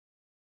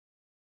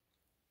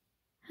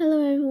Hello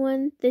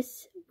everyone,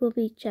 this will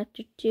be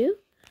chapter 2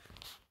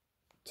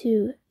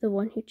 to The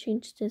One Who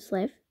Changed His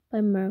Life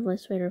by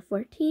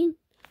marvelouswriter14.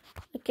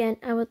 Again,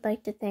 I would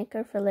like to thank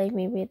her for letting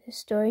me read this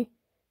story.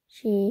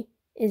 She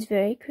is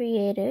very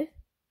creative,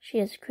 she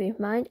has a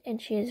creative mind,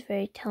 and she is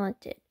very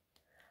talented.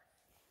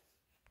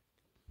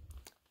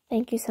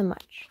 Thank you so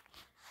much.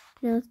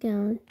 Now let's get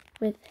on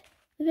with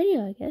the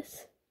video, I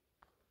guess.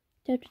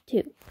 Chapter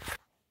 2.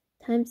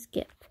 Time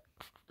skip.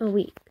 A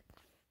week.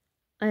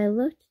 I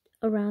looked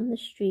around the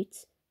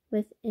streets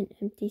with an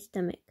empty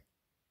stomach.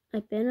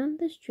 I've been on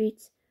the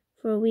streets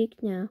for a week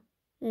now,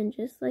 and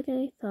just like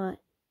I thought,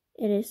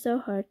 it is so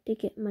hard to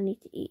get money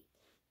to eat.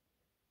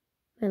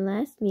 My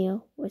last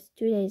meal was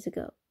 2 days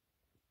ago,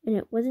 and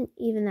it wasn't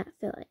even that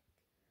filling.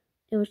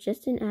 It was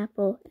just an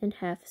apple and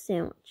half a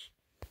sandwich,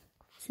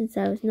 since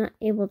I was not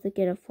able to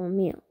get a full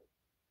meal.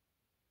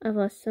 I've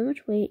lost so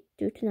much weight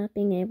due to not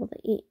being able to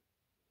eat.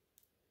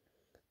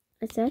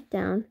 I sat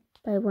down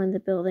by one of the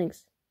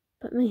buildings,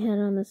 put my head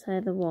on the side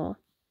of the wall.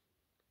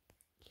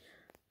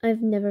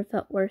 I've never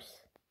felt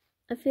worse.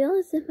 I feel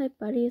as if my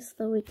body is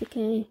slowly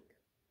decaying.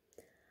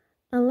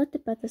 I looked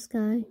up at the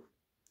sky.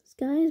 The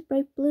sky is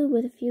bright blue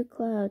with a few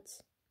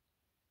clouds.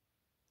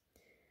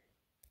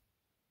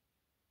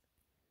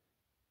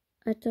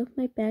 I took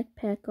my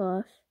backpack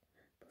off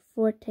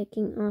before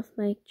taking off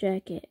my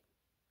jacket.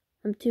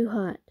 I'm too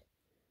hot.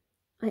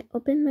 I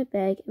opened my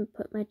bag and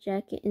put my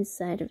jacket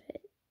inside of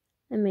it.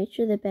 I made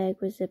sure the bag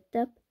was zipped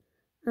up.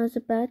 I was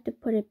about to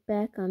put it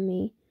back on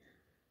me,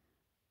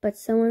 but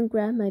someone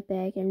grabbed my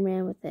bag and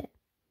ran with it.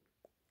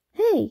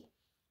 "Hey!"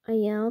 I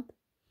yelled.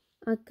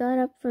 I got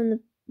up from the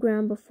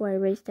ground before I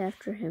raced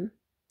after him.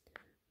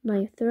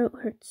 My throat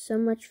hurt so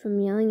much from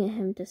yelling at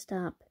him to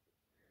stop.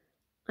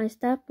 I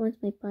stopped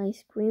once my body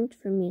screamed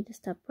for me to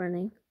stop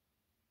running.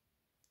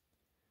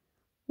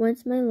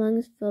 Once my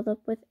lungs filled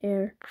up with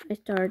air, I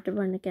started to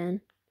run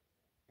again.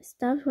 I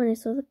stopped when I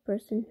saw the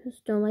person who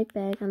stole my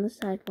bag on the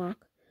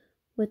sidewalk,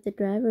 with the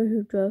driver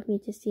who drove me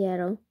to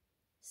Seattle,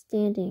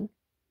 standing,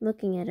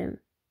 looking at him.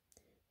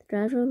 The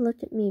driver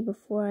looked at me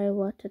before I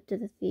walked up to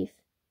the thief.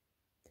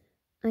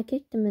 I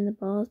kicked him in the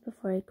balls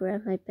before I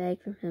grabbed my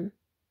bag from him.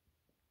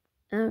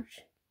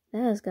 "Ouch,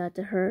 that has got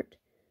to hurt,"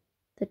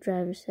 the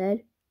driver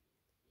said.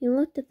 He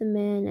looked at the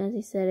man as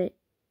he said it.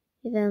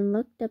 He then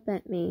looked up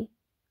at me.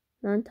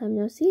 "Long time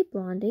no see,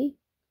 Blondie,"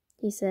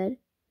 he said.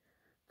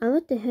 I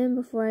looked at him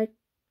before I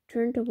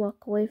turned to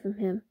walk away from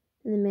him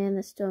and the man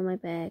that stole my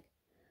bag.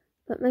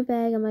 I put my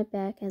bag on my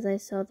back as I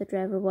saw the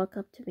driver walk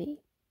up to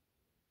me.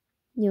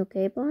 "You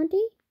okay,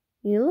 Blondie?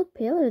 You look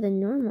paler than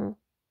normal,"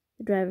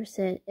 the driver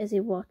said as he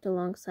walked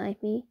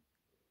alongside me.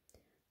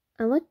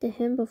 I looked at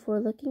him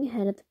before looking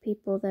ahead at the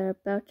people that were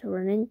about to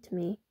run into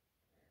me.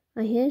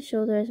 I hit his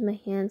shoulder as my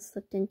hand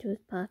slipped into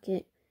his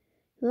pocket.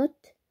 He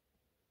looked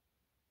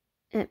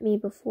at me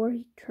before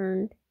he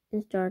turned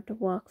and started to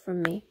walk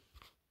from me.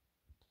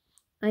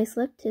 I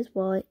slipped his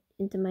wallet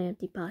into my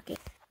empty pocket.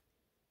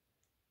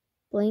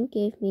 Blaine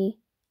gave me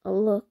a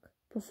look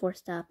before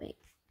stopping.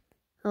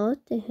 I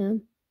looked at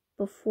him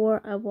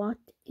before I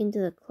walked into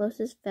the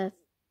closest fast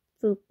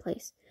food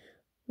place,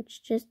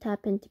 which just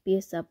happened to be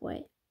a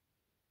Subway.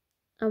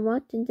 I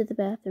walked into the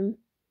bathroom,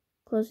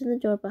 closing the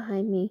door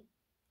behind me.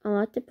 I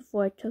locked it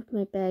before I took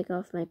my bag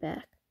off my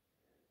back.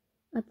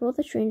 I pulled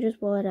the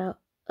stranger's wallet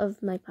out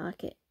of my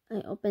pocket.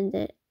 I opened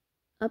it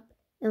up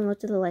and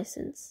looked at the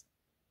license.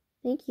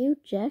 "Thank you,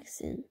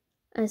 Jackson,"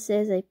 I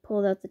said as I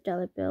pulled out the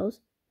dollar bills.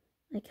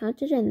 I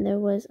counted and there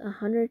was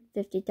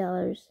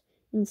 $150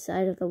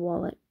 inside of the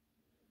wallet.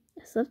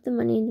 I slipped the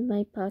money into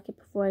my pocket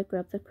before I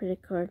grabbed the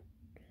credit card.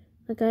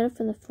 I got up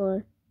from the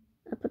floor.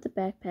 I put the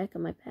backpack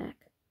on my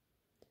back.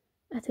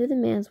 I threw the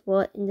man's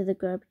wallet into the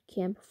garbage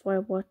can before I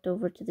walked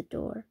over to the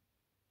door.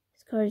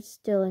 His card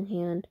still in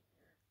hand.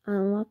 I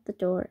unlocked the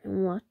door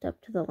and walked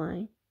up to the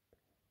line.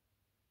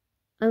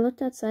 I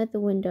looked outside the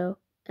window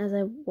as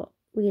I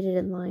waited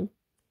in line,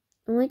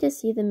 only to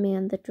see the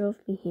man that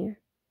drove me here.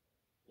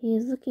 He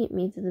is looking at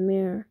me through the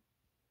mirror,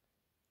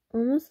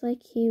 almost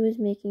like he was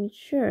making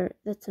sure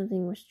that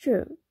something was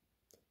true.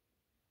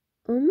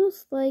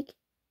 Almost like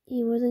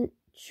he wasn't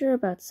sure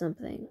about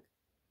something.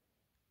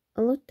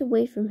 I looked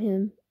away from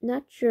him,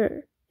 not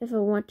sure if I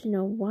want to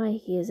know why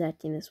he is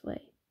acting this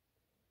way.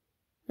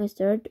 I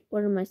started to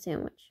order my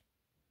sandwich.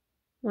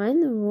 Why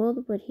in the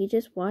world would he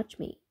just watch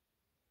me?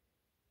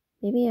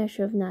 Maybe I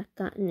should have not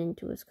gotten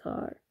into his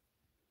car.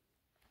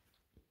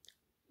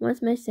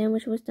 Once my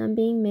sandwich was done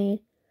being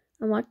made,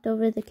 I walked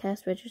over to the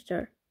cash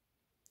register.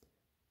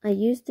 I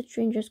used the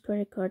stranger's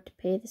credit card to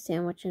pay the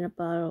sandwich and a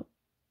bottle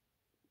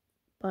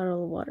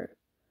of water.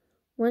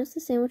 Once the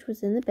sandwich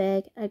was in the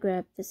bag, I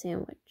grabbed the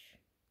sandwich.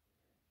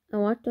 I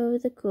walked over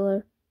to the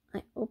cooler.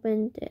 I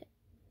opened it.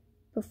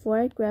 Before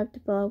I grabbed the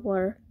bottle of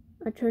water,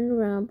 I turned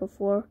around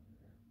before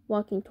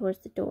walking towards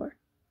the door.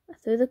 I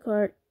threw the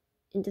card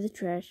into the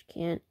trash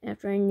can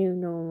after I knew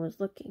no one was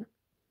looking.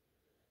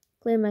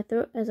 Cleared my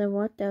throat as I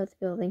walked out of the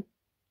building.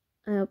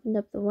 I opened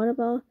up the water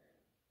bottle.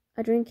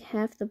 I drank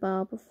half the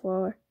bottle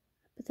before I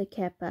put the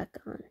cap back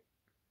on.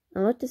 I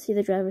looked to see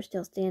the driver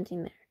still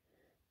standing there.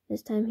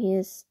 This time he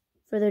is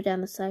further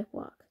down the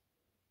sidewalk,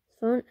 his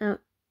phone out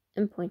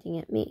and pointing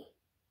at me.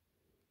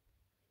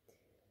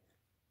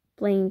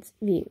 Blaine's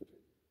view.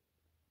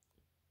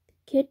 The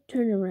kid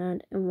turned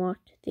around and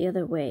walked the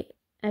other way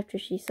after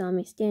she saw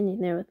me standing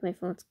there with my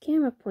phone's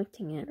camera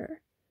pointing at her.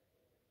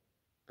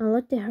 I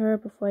looked at her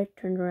before I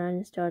turned around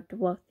and started to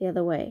walk the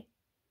other way.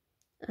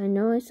 I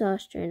know I saw a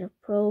strand of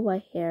pearl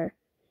white hair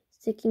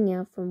sticking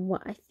out from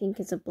what I think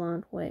is a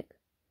blonde wig.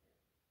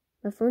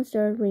 My phone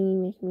started ringing,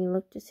 making me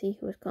look to see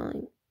who was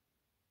calling.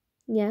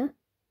 "Yeah?"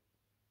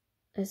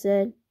 I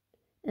said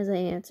as I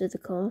answered the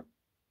call.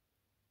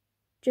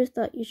 "Just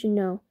thought you should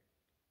know.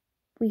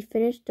 We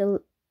finished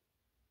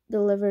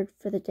delivered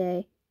for the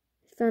day.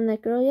 You found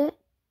that girl yet?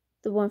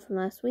 The one from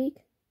last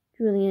week?"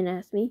 Julian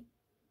asked me.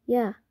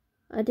 "Yeah,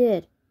 I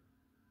did.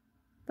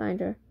 Find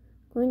her.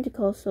 Going to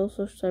call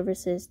social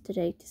services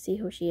today to see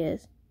who she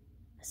is,"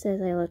 I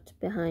said as I looked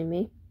behind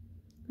me.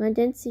 When I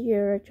didn't see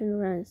her, I turned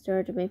around and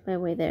started to make my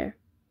way there.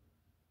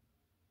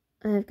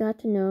 I have got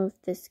to know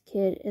if this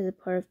kid is a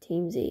part of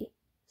Team Z.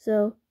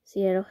 So,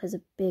 Seattle has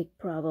a big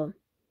problem.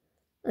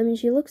 I mean,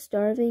 she looks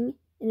starving,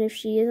 and if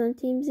she is on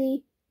Team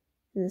Z,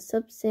 then the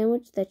sub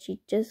sandwich that she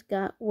just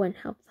got wouldn't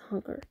help the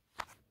hunger.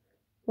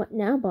 "What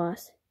now,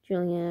 boss?"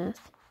 Julian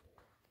asked.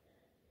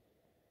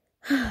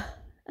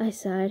 I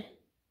sighed.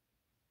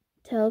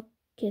 "Tell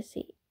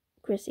Chrissy,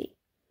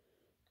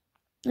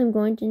 I'm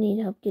going to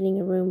need help getting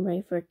a room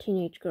ready for a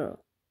teenage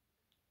girl.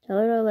 Tell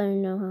her to let her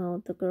know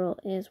how the girl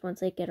is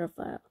once I get her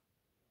file,"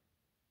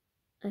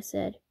 I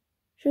said.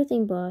 "Sure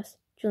thing, boss,"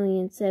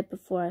 Julian said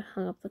before I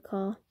hung up the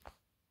call.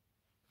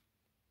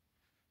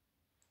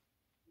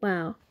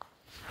 Wow.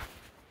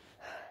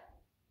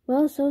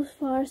 Well, so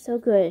far, so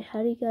good.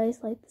 How do you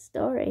guys like the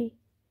story?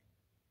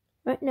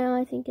 Right now,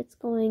 I think it's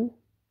going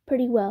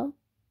pretty well.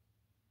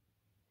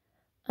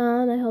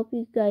 I hope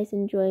you guys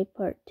enjoy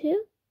part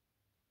 2.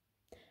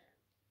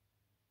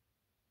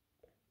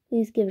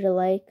 Please give it a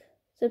like,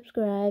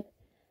 subscribe,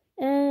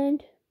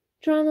 and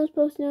turn on those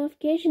post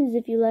notifications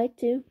if you like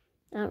to.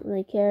 I don't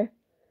really care.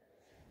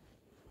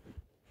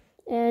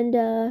 And,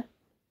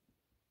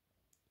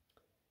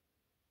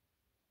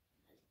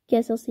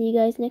 guess I'll see you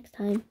guys next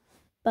time.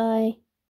 Bye.